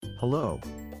Hello.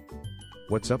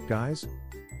 What's up, guys?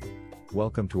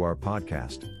 Welcome to our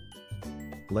podcast.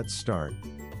 Let's start.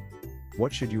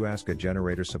 What should you ask a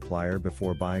generator supplier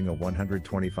before buying a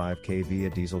 125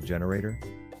 kVA diesel generator?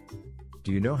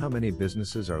 Do you know how many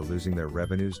businesses are losing their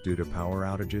revenues due to power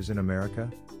outages in America?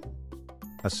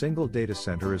 A single data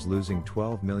center is losing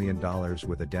 $12 million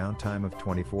with a downtime of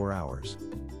 24 hours.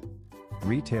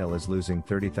 Retail is losing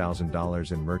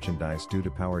 $30,000 in merchandise due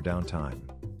to power downtime.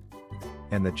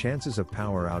 And the chances of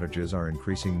power outages are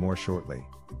increasing more shortly.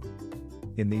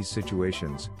 In these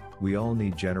situations, we all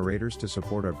need generators to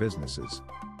support our businesses.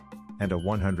 And a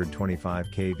 125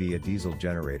 kVA diesel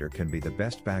generator can be the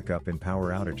best backup in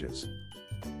power outages.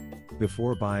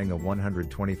 Before buying a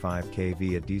 125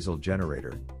 kVA diesel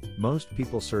generator, most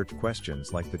people search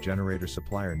questions like the generator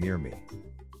supplier near me.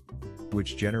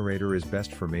 Which generator is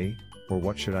best for me? Or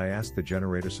what should I ask the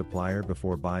generator supplier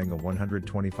before buying a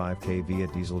 125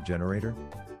 kVA diesel generator?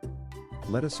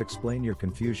 Let us explain your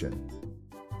confusion.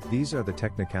 These are the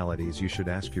technicalities you should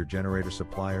ask your generator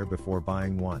supplier before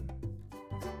buying one.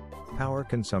 Power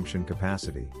consumption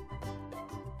capacity.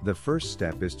 The first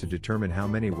step is to determine how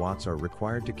many watts are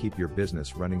required to keep your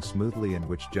business running smoothly and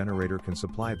which generator can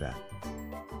supply that.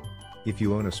 If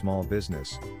you own a small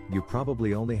business, you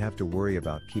probably only have to worry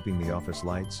about keeping the office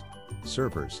lights,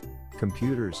 servers,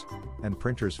 computers, and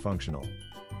printers functional.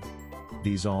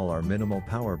 These all are minimal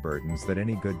power burdens that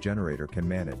any good generator can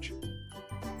manage.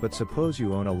 But suppose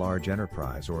you own a large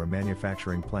enterprise or a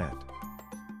manufacturing plant.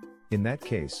 In that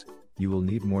case, you will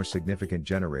need more significant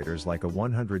generators like a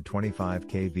 125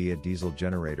 kVA diesel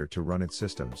generator to run its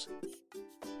systems.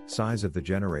 Size of the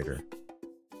generator.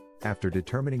 After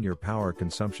determining your power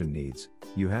consumption needs,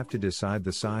 you have to decide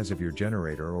the size of your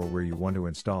generator or where you want to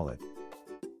install it.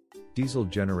 Diesel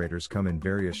generators come in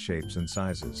various shapes and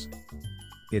sizes.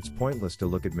 It's pointless to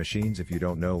look at machines if you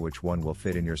don't know which one will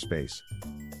fit in your space.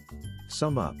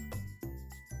 Sum up.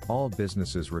 All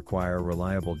businesses require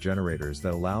reliable generators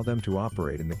that allow them to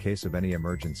operate in the case of any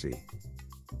emergency.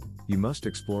 You must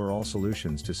explore all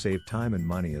solutions to save time and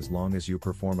money as long as you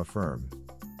perform a firm.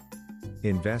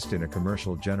 Invest in a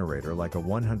commercial generator like a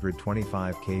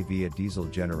 125 kVA diesel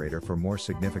generator for more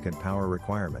significant power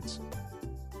requirements.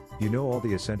 You know all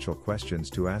the essential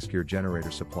questions to ask your generator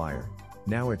supplier.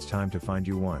 Now it's time to find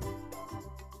you one.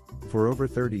 For over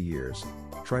 30 years,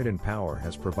 Triton Power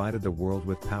has provided the world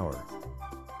with power.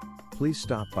 Please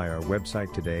stop by our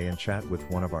website today and chat with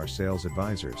one of our sales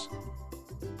advisors.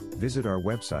 Visit our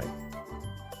website,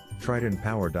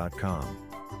 tritonpower.com.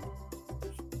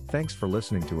 Thanks for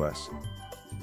listening to us.